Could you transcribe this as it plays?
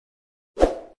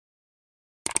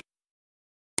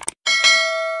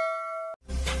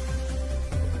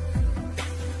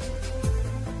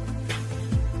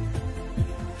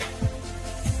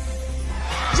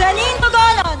Janine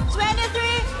Tugonon,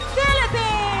 23,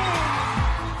 Philippines.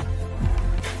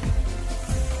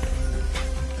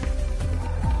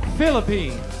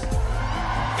 Philippines.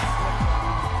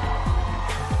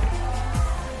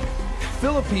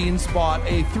 Philippines bought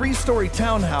a 3-story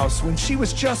townhouse when she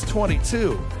was just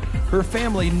 22. Her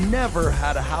family never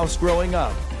had a house growing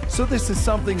up, so this is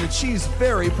something that she's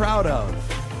very proud of.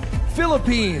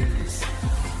 Philippines.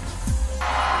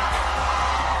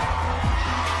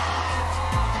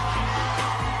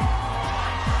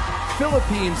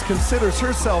 Philippines considers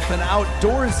herself an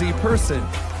outdoorsy person.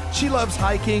 She loves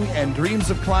hiking and dreams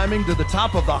of climbing to the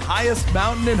top of the highest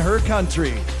mountain in her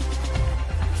country.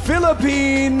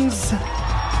 Philippines!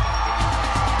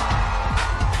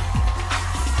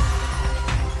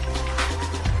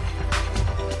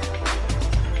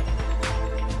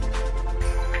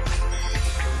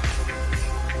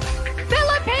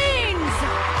 Philippines!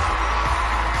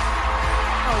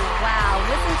 Oh, wow.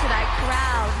 Listen to that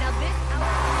crowd.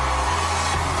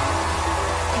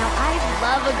 Now, I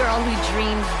love a girl who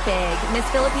dreams big. Miss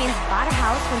Philippines bought a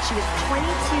house when she was 22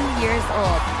 years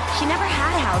old. She never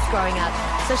had a house growing up,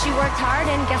 so she worked hard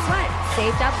and guess what?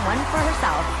 Saved up one for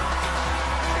herself.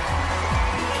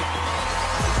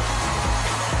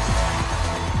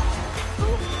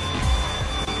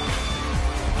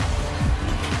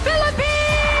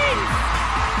 Philippines!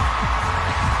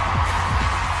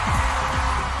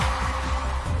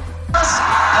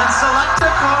 And select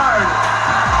a card.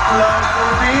 Hello,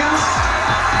 Philippines.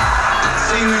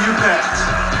 See who you picked.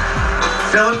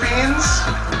 Philippines,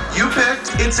 you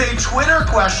picked. It's a Twitter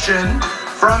question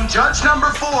from judge number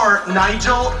 4,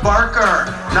 Nigel Barker.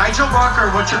 Nigel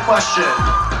Barker, what's your question?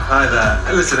 Hi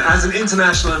there. Listen, as an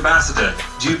international ambassador,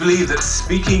 do you believe that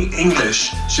speaking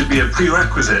English should be a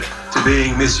prerequisite to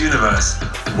being Miss Universe?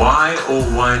 Why or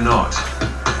why not?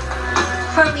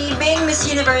 For me, being Miss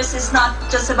Universe is not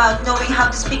just about knowing how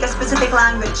to speak a specific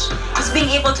language. It's being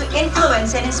able to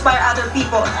influence and inspire other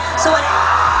people. So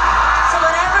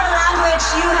whatever language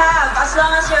you have, as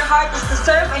long as your heart is to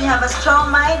serve and you have a strong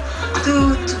mind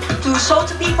to show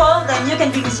to people, then you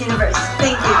can be Miss Universe.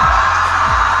 Thank you.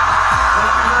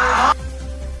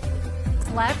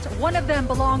 Left. One of them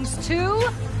belongs to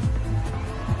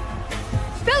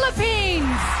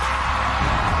Philippines.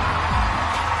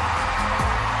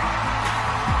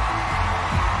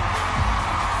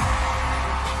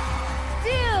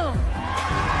 Deal.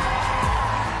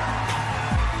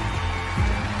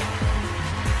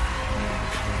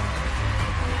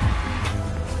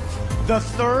 The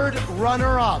third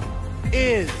runner-up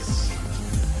is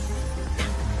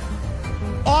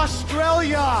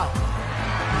Australia.